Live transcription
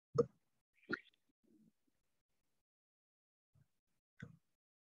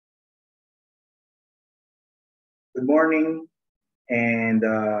Good morning, and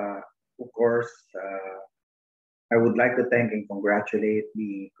of course, I would like to thank and congratulate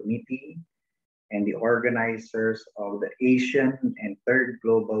the committee and the organizers of the Asian and Third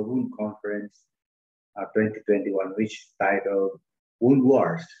Global Wound Conference 2021, which is titled Wound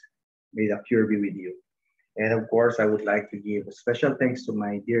Wars, May the Cure Be With You. And of course, I would like to give a special thanks to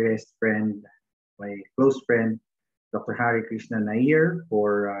my dearest friend, my close friend, Dr. Harikrishna Nair,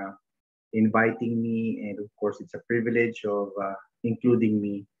 for inviting me. And of course, it's a privilege of including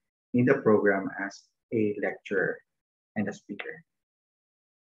me in the program as a lecturer and a speaker.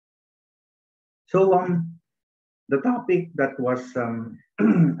 So the topic that was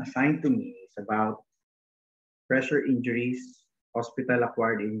assigned to me is about pressure injuries,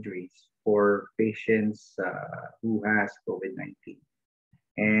 hospital-acquired injuries for patients who has COVID-19.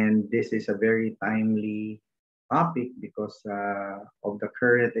 And this is a very timely topic because of the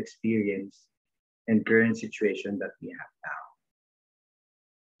current experience and current situation that we have now.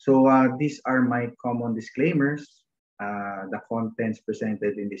 So these are my common disclaimers. The contents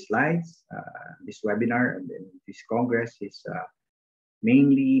presented in the slides, this webinar and then this Congress is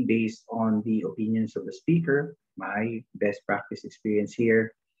mainly based on the opinions of the speaker, my best practice experience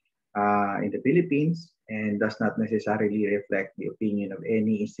here in the Philippines, and does not necessarily reflect the opinion of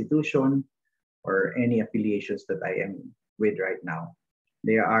any institution or any affiliations that I am with right now.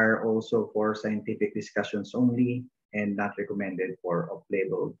 They are also for scientific discussions only and not recommended for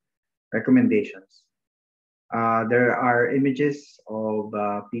off-label recommendations. There are images of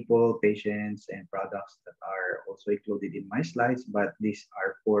people, patients, and products that are also included in my slides, but these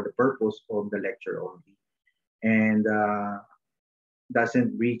are for the purpose of the lecture only and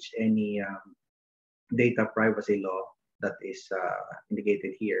doesn't breach any data privacy law that is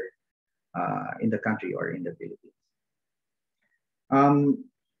indicated here in the country or in the Philippines.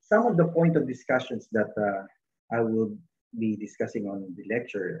 Some of the point of discussions that I will be discussing on the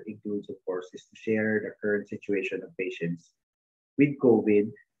lecture includes, of course, is to share the current situation of patients with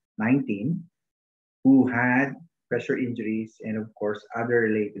COVID-19 who had pressure injuries and, of course, other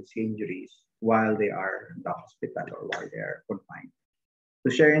related injuries while they are in the hospital or while they are confined.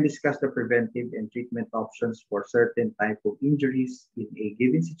 To share and discuss the preventive and treatment options for certain type of injuries in a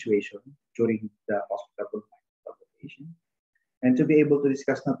given situation during the hospital confinement of the patient. And to be able to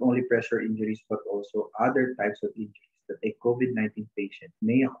discuss not only pressure injuries, but also other types of injuries that a COVID-19 patient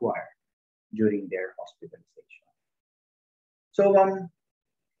may acquire during their hospitalization. So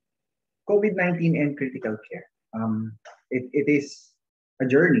COVID-19 and critical care. It is a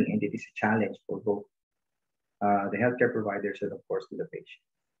journey and it is a challenge for both the healthcare providers and of course to the patient.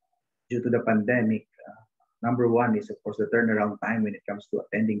 Due to the pandemic, number one is of course the turnaround time when it comes to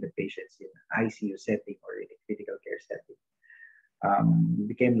attending the patients in an ICU setting or in a critical care setting.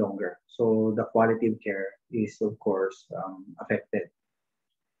 Became longer. So the quality of care is, of course, affected.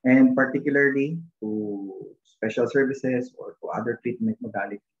 And particularly to special services or to other treatment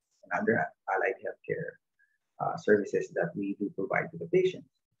modalities and other allied healthcare services that we do provide to the patients.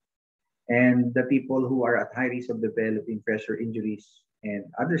 And the people who are at high risk of developing pressure injuries and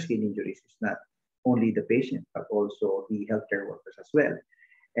other skin injuries is not only the patient, but also the healthcare workers as well.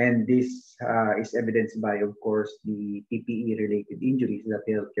 And this is evidenced by, of course, the PPE-related injuries that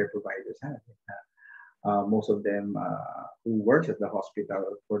healthcare providers have. Most of them who works at the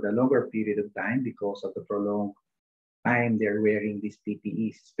hospital for the longer period of time because of the prolonged time they're wearing these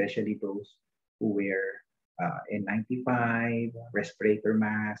PPEs, especially those who wear N95, respirator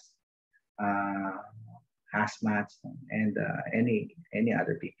masks, hazmats, and any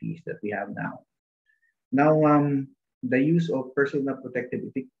other PPEs that we have now. Now, the use of personal protective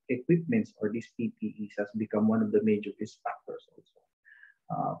equipments or these PPEs has become one of the major risk factors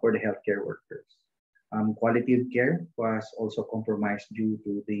also for the healthcare workers. Quality of care was also compromised due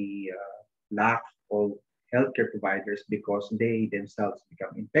to the lack of healthcare providers because they themselves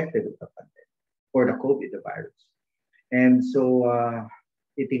become infected with the pandemic or the COVID virus. And so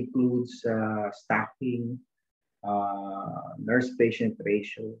it includes staffing, nurse-patient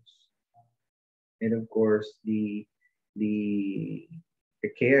ratios, and of course the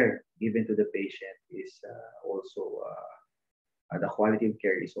care given to the patient is also the quality of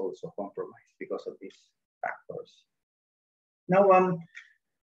care is also compromised because of these factors. Now,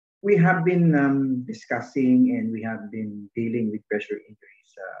 we have been discussing and we have been dealing with pressure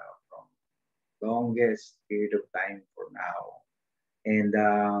injuries from longest period of time for now and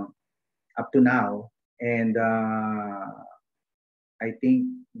up to now. And I think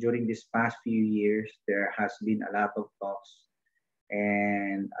during this past few years, there has been a lot of talks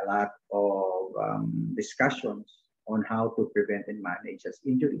and a lot of discussions on how to prevent and manage such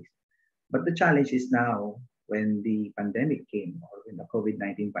injuries. But the challenge is now when the pandemic came or when the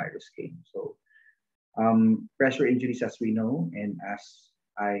COVID-19 virus came. So pressure injuries, as we know, and as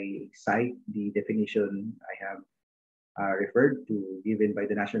I cite the definition I have referred to, given by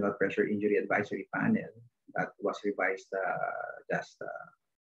the National Pressure Injury Advisory Panel, that was revised just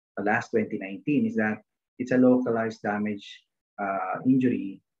last 2019, is that it's a localized damage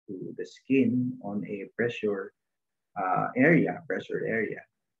injury to the skin on a pressure area,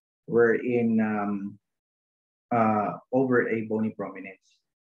 wherein over a bony prominence,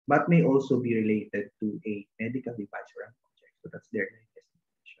 but may also be related to a medical device or an object. So that's their latest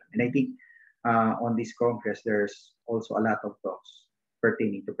definition. And I think on this Congress, there's also a lot of talks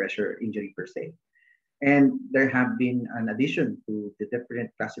pertaining to pressure injury per se. And there have been an addition to the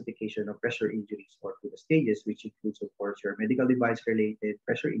different classification of pressure injuries or to the stages, which includes, of course, your medical device related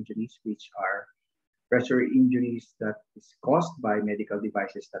pressure injuries, which are pressure injuries that is caused by medical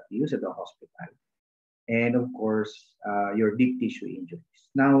devices that we use at the hospital. And of course, your deep tissue injuries.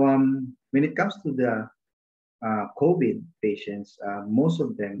 Now, when it comes to the COVID patients, most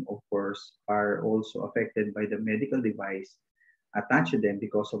of them, of course, are also affected by the medical device attached to them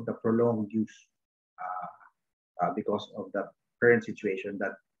because of the prolonged use, because of the current situation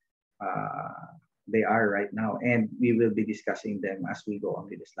that they are right now. And we will be discussing them as we go on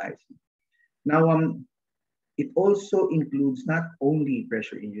with the slides. Now, it also includes not only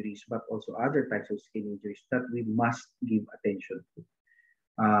pressure injuries, but also other types of skin injuries that we must give attention to.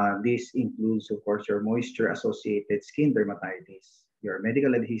 This includes, of course, your moisture-associated skin dermatitis, your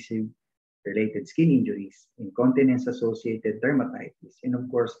medical adhesive-related skin injuries, incontinence-associated dermatitis, and of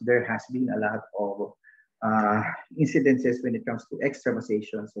course, there has been a lot of incidences when it comes to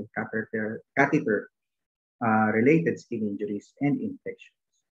extravasations and catheter-related skin injuries and infections.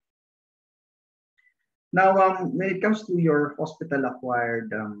 Now, when it comes to your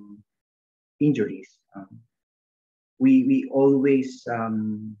hospital-acquired injuries, we always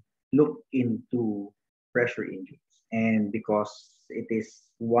look into pressure injuries, and because it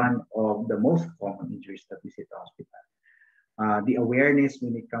is one of the most common injuries that we see at the hospital, the awareness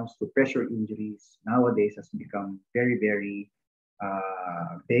when it comes to pressure injuries nowadays has become very, very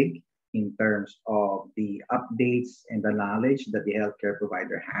big in terms of the updates and the knowledge that the healthcare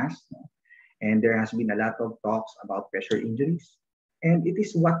provider has. And there has been a lot of talks about pressure injuries. And it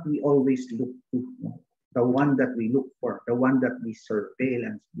is what we always look to, the one that we look for, the one that we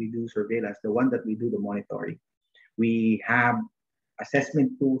do surveillance, the one that we do the monitoring. We have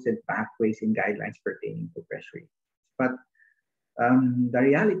assessment tools and pathways and guidelines pertaining to pressure injuries. But the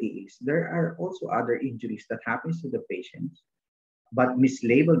reality is there are also other injuries that happens to the patients, but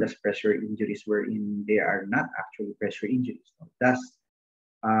mislabeled as pressure injuries, wherein they are not actually pressure injuries. Thus,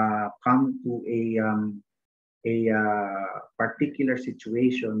 come to a particular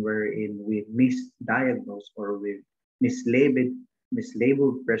situation wherein we misdiagnose or we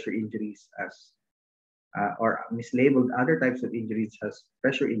mislabeled pressure injuries as or mislabeled other types of injuries as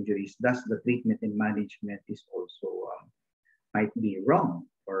pressure injuries. Thus, the treatment and management is also might be wrong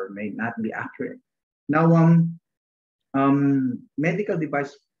or may not be accurate. Now, medical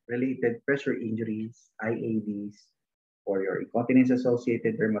device related pressure injuries, IADs, or your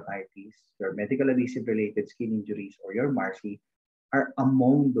incontinence-associated dermatitis, your medical adhesive-related skin injuries, or your MARSI are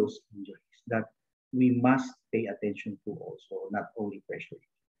among those injuries that we must pay attention to also, not only pressure injuries.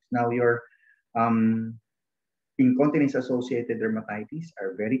 Now, your incontinence-associated dermatitis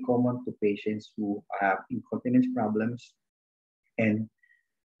are very common to patients who have incontinence problems, and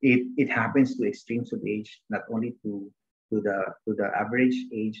it happens to extremes of age, not only to the average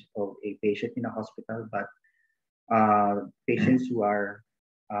age of a patient in a hospital, but patients who are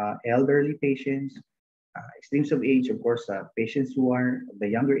elderly patients, extremes of age, of course, patients who are the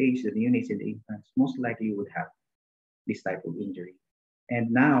younger age, the neonates and the infants, most likely would have this type of injury.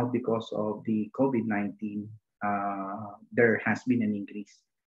 And now, because of the COVID-19, there has been an increase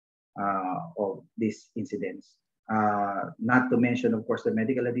of these incidents. Not to mention, of course, the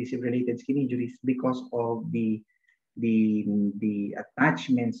medical adhesive-related skin injuries because of the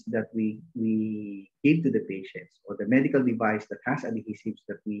attachments that we give to the patients, or the medical device that has adhesives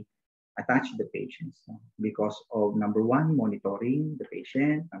that we attach to the patients, because of number one, monitoring the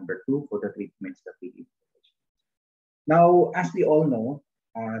patient, number two, for the treatments that we give to the patient. Now, as we all know,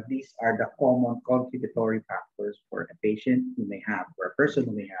 these are the common contributory factors for a patient who may have, or a person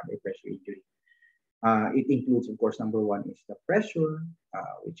who may have a pressure injury. It includes, of course, number one is the pressure,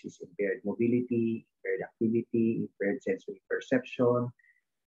 which is impaired mobility, impaired activity, impaired sensory perception.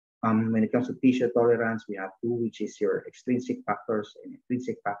 When it comes to tissue tolerance, we have two, which is your extrinsic factors and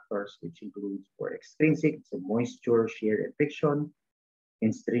intrinsic factors, which includes for extrinsic, so moisture, shear, and friction.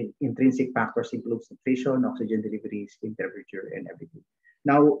 Intrinsic factors include nutrition, oxygen delivery, skin temperature, and everything.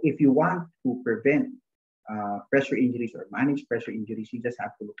 Now, if you want to prevent pressure injuries or manage pressure injuries, you just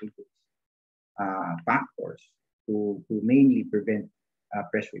have to look into these factors to mainly prevent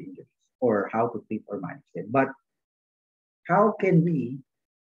pressure injuries or how to treat or manage them. But how can we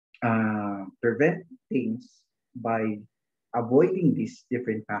prevent things by avoiding these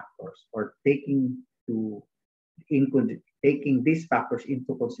different factors or taking these factors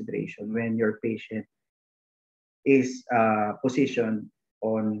into consideration when your patient is positioned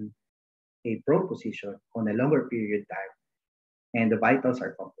on a prone position on a longer period time and the vitals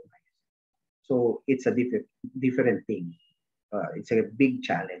are compromised. So it's a different thing. It's a big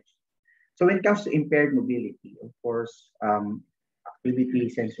challenge. So when it comes to impaired mobility, of course, activity,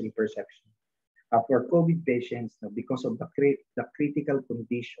 sensory perception. For COVID patients, because of the critical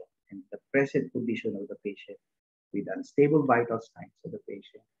condition and the present condition of the patient with unstable vital signs of the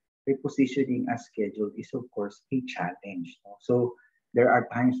patient, repositioning as scheduled is, of course, a challenge. So there are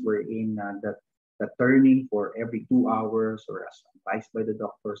times wherein the turning for every 2 hours or as advised by the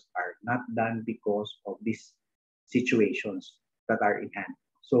doctors are not done because of these situations that are in hand.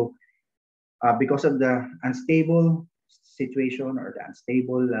 So because of the unstable situation or the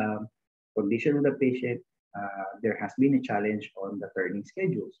unstable condition of the patient, there has been a challenge on the turning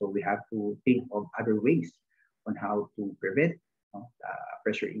schedule. So we have to think of other ways on how to prevent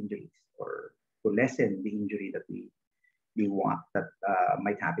pressure injuries or to lessen the injury that we want that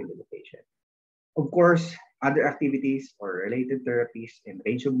might happen to the patient. Of course, other activities or related therapies and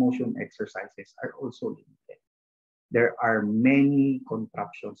range of motion exercises are also limited. There are many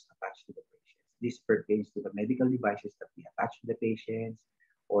contraptions attached to the patients. This pertains to the medical devices that we attach to the patients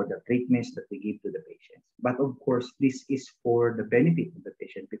or the treatments that we give to the patients. But of course, this is for the benefit of the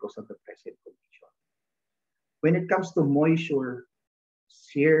patient because of the present condition. When it comes to moisture,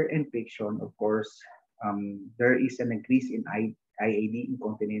 shear, and friction, of course, there is an increase in IAD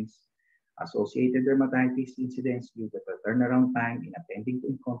incontinence, associated dermatitis incidents due to the turnaround time in attending to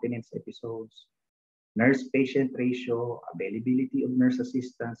incontinence episodes, nurse-patient ratio, availability of nurse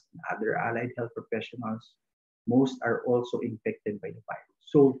assistants, and other allied health professionals. Most are also infected by the virus.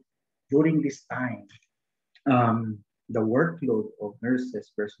 So during this time, the workload of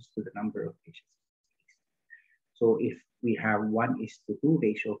nurses versus to the number of patients. So if we have 1:2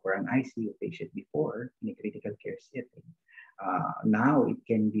 ratio for an ICU patient before in a critical care setting, now it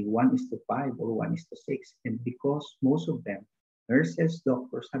can be 1:5 or 1:6. And because most of them, nurses,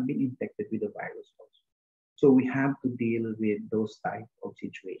 doctors, have been infected with the virus also. So we have to deal with those type of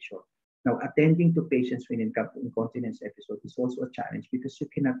situations. Now, attending to patients when it comes to incontinence episode is also a challenge because you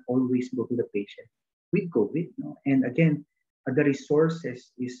cannot always go to the patient with COVID. No? And again, the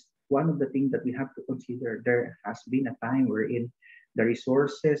resources is one of the things that we have to consider. There has been a time wherein the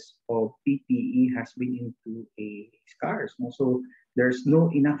resources of PPE has been into a scarce. No? So there's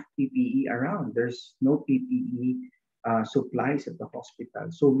no enough PPE around. There's no PPE supplies at the hospital.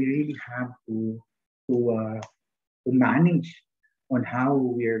 So we really have to manage on how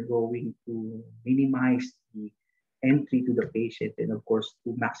we're going to minimize the entry to the patient and of course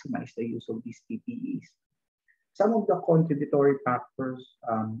to maximize the use of these PPEs. Some of the contributory factors,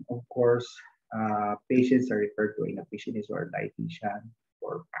 of course, patients are referred to in a patient or dietitian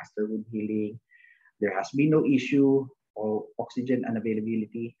for faster wound healing. There has been no issue of oxygen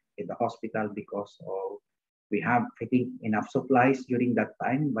unavailability in the hospital because of we have, I think, enough supplies during that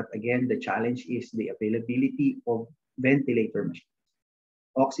time. But again, the challenge is the availability of ventilator machines,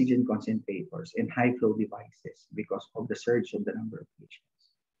 oxygen concentrators, and high flow devices because of the surge of the number of patients.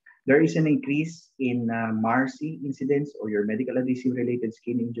 There is an increase in MARSI incidents or your medical adhesive related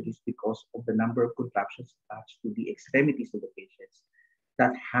skin injuries because of the number of contraptions attached to the extremities of the patients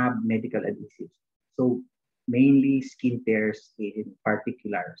that have medical adhesives. So mainly skin tears in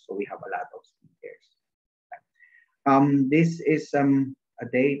particular. So we have a lot of skin tears. This is a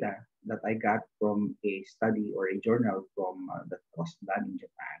data that I got from a study or a journal from that was done in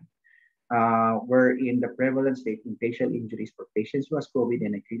Japan, wherein the prevalence rate in facial injuries for patients who has COVID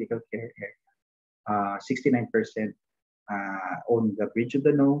in a critical care area, 69% on the bridge of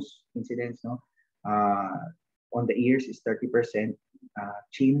the nose incidents, no? On the ears is 30%,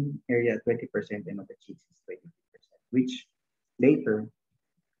 chin area 20%, and on the cheeks is 23%, which later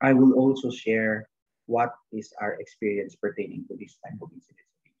I will also share what is our experience pertaining to this type of incidents.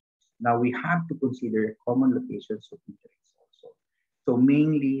 Now we have to consider common locations of injuries also. So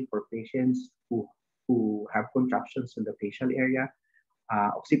mainly for patients who have contractions in the facial area,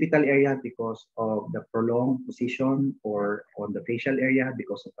 occipital area because of the prolonged position or on the facial area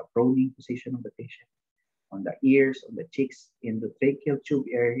because of the proning position of the patient. on the ears, on the cheeks, in the tracheal tube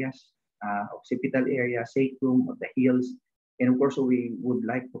areas, occipital area, sacrum, of the heels. And of course, we would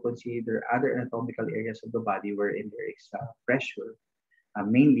like to consider other anatomical areas of the body wherein there is pressure,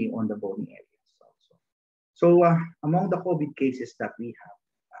 mainly on the bony areas also. So among the COVID cases that we have,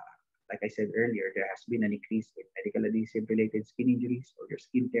 like I said earlier, there has been an increase in medical adhesive-related skin injuries or your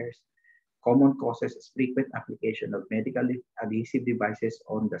skin tears. Common causes is frequent application of medical adhesive devices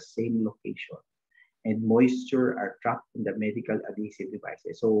on the same location, and moisture are trapped in the medical adhesive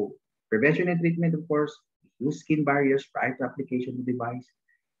devices. So prevention and treatment, of course, use skin barriers prior to application of the device.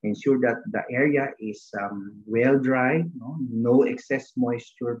 Ensure that the area is well dry, no excess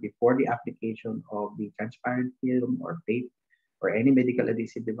moisture before the application of the transparent film or tape or any medical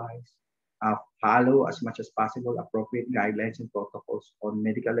adhesive device. Follow as much as possible appropriate guidelines and protocols on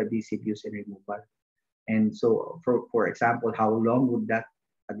medical adhesive use and removal. And so, for example, how long would that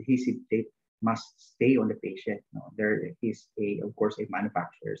adhesive tape must stay on the patient? There is, of course, a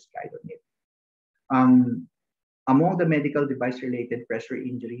manufacturer's guide on it. Among the medical device-related pressure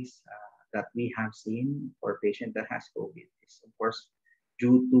injuries that we have seen for a patient that has COVID is, of course,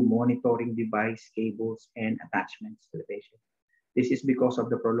 due to monitoring device, cables, and attachments to the patient. This is because of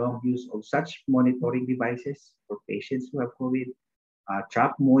the prolonged use of such monitoring devices for patients who have COVID,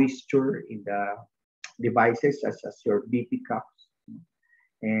 trap moisture in the devices such as your BP cups,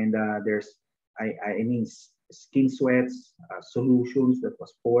 and I mean skin sweats, solutions that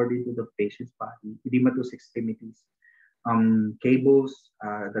was poured into the patient's body, edematous extremities, cables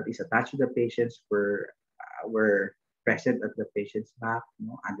that is attached to the patients were present at the patient's back,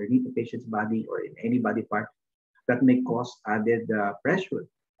 underneath the patient's body or in any body part that may cause added pressure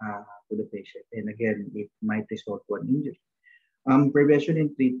to the patient. And again, it might result to an injury. Prevention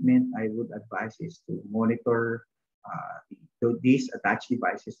and treatment, I would advise is to monitor these attached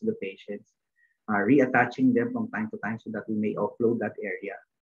devices to the patients, reattaching them from time to time so that we may offload that area,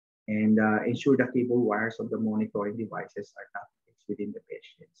 and ensure the cable wires of the monitoring devices are not fixed within the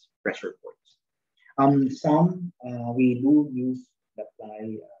patient's pressure points. We do use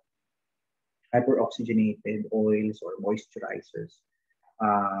apply hyperoxygenated oils or moisturizers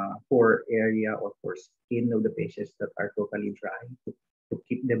for area or for skin of the patients that are totally dry to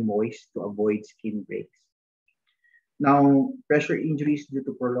keep them moist to avoid skin breaks. Now, pressure injuries due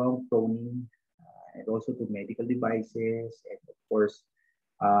to prolonged toning and also to medical devices, and of course,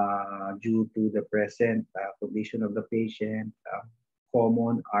 due to the present condition of the patient,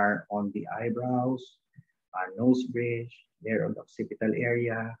 common are on the eyebrows, nose bridge, there on the occipital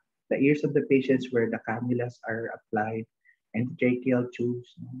area, the ears of the patients where the cannulas are applied, and the tracheal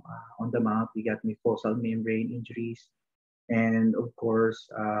tubes. On the mouth, we got mucosal membrane injuries, and of course,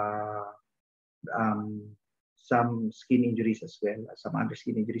 some skin injuries as well, some other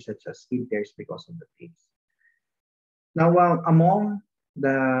skin injuries such as skin tears because of the face. Now, among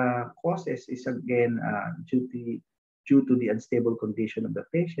the causes is again due to the unstable condition of the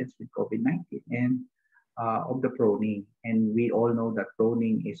patients with COVID-19 and of the proning. And we all know that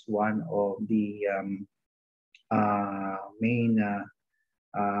proning is one of the main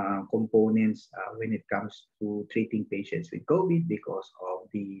components when it comes to treating patients with COVID because of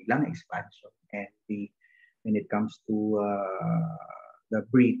the lung expansion and when it comes to the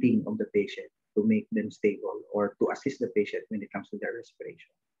breathing of the patient to make them stable or to assist the patient when it comes to their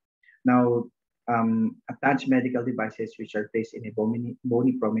respiration. Now, attached medical devices which are placed in a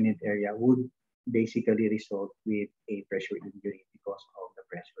bony prominent area would basically result with a pressure injury because of the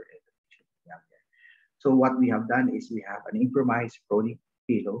pressure that the patient have there. So what we have done is we have an improvised proning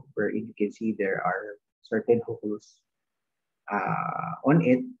pillow where you can see there are certain holes on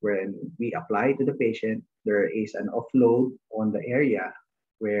it. When we apply to the patient, there is an offload on the area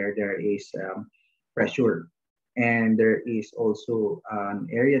where there is pressure. And there is also an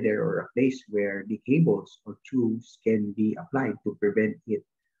area there or a place where the cables or tubes can be applied to prevent it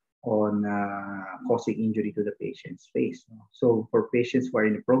on causing injury to the patient's face. So for patients who are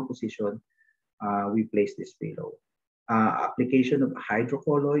in a prone position, we place this pillow. Application of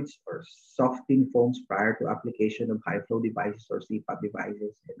hydrocolloids or softening foams prior to application of high flow devices or CPAP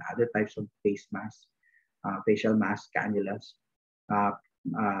devices and other types of face masks, facial mask, cannulas,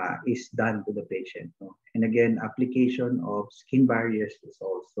 is done to the patient. And again, application of skin barriers is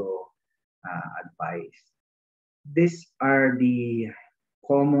also advised. These are the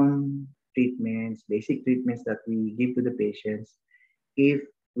common treatments, basic treatments that we give to the patients if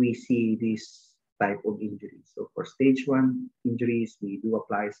we see this type of injuries. So for stage 1 injuries, we do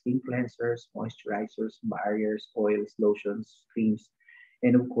apply skin cleansers, moisturizers, barriers, oils, lotions, creams,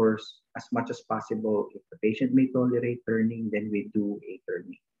 and of course, as much as possible, if the patient may tolerate turning, then we do a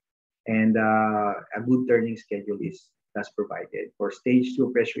turning. And a good turning schedule is thus provided. For stage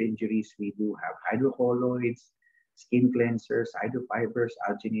 2 pressure injuries, we do have hydrocolloids, skin cleansers, hydrofibers,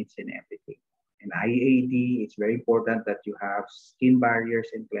 alginates, and everything. And IAD, it's very important that you have skin barriers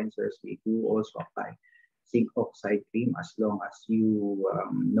and cleansers. We do also apply zinc oxide cream as long as you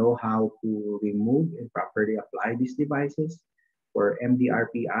know how to remove and properly apply these devices. For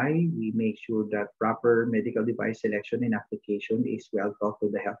MDRPI, we make sure that proper medical device selection and application is well taught to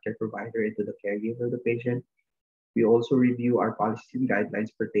the healthcare provider and to the caregiver of the patient. We also review our policies and guidelines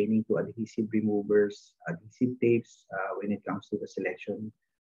pertaining to adhesive removers, adhesive tapes when it comes to the selection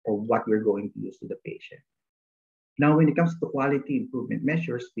of what we're going to use to the patient. Now, when it comes to quality improvement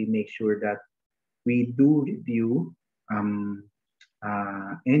measures, we make sure that we do review and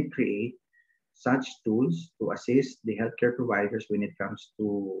create such tools to assist the healthcare providers when it comes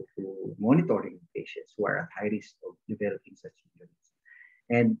to monitoring patients who are at high risk of developing such injuries.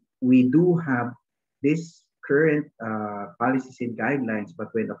 And we do have this current policies and guidelines, but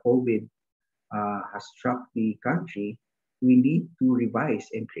when the COVID has struck the country, we need to revise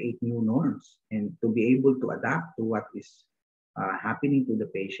and create new norms and to be able to adapt to what is happening to the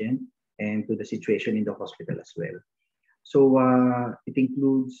patient and to the situation in the hospital as well. So it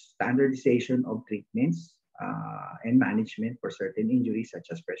includes standardization of treatments and management for certain injuries, such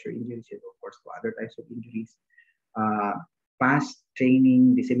as pressure injuries, and of course, to other types of injuries. Past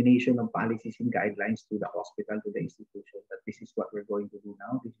training, dissemination of policies and guidelines to the hospital, to the institution, that this is what we're going to do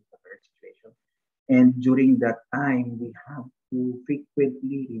now, this is the current situation. And during that time, we have to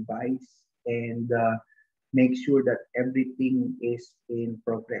frequently revise and make sure that everything is in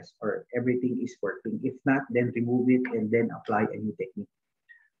progress or everything is working. If not, then remove it and then apply a new technique.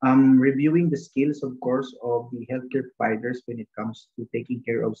 Reviewing the skills, of course, of the healthcare providers when it comes to taking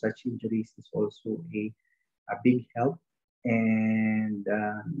care of such injuries is also a big help and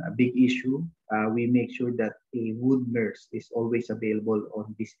a big issue. We make sure that a wound nurse is always available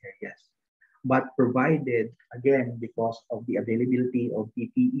on these areas. But provided, again, because of the availability of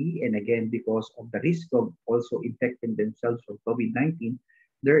PPE and again, because of the risk of also infecting themselves from COVID-19,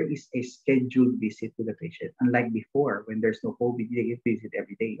 there is a scheduled visit to the patient. Unlike before, when there's no COVID, they can visit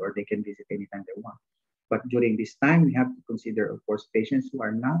every day or they can visit anytime they want. But during this time, we have to consider, of course, patients who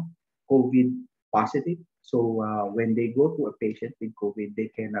are not COVID positive. So when they go to a patient with COVID, they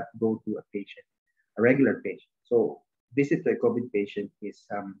cannot go to a patient, a regular patient. So visit to a COVID patient is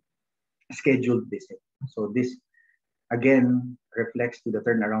scheduled visit. So this again reflects to the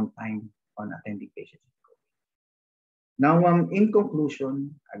turnaround time on attending patients. Now, in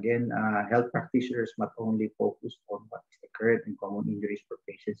conclusion, again, health practitioners not only focus on what is the current and common injuries for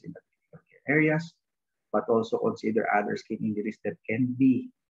patients in the critical care areas, but also consider other skin injuries that can be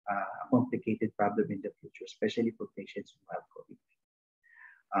a complicated problem in the future, especially for patients who have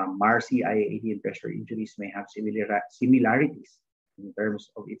COVID. MARSI, IAD, and pressure injuries may have similarities in terms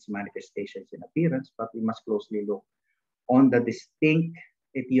of its manifestations and appearance, but we must closely look on the distinct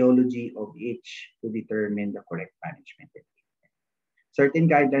etiology of each to determine the correct management and treatment. Certain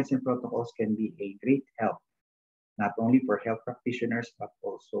guidelines and protocols can be a great help, not only for health practitioners, but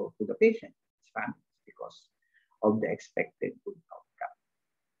also to the patient, his families, because of the expected good outcome.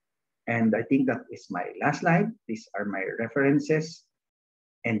 And I think that is my last slide. These are my references.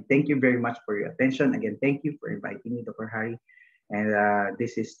 And thank you very much for your attention. Again, thank you for inviting me, Dr. Hari. And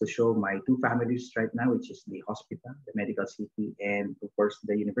this is to show my two families right now, which is the hospital, the medical city, and of course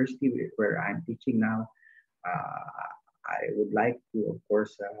the university where I'm teaching now. I would like to, of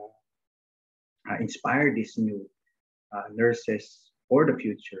course, inspire these new nurses for the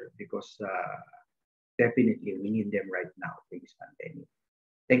future because definitely we need them right now during this pandemic.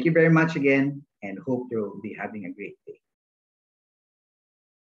 Thank you very much again and hope you'll be having a great day.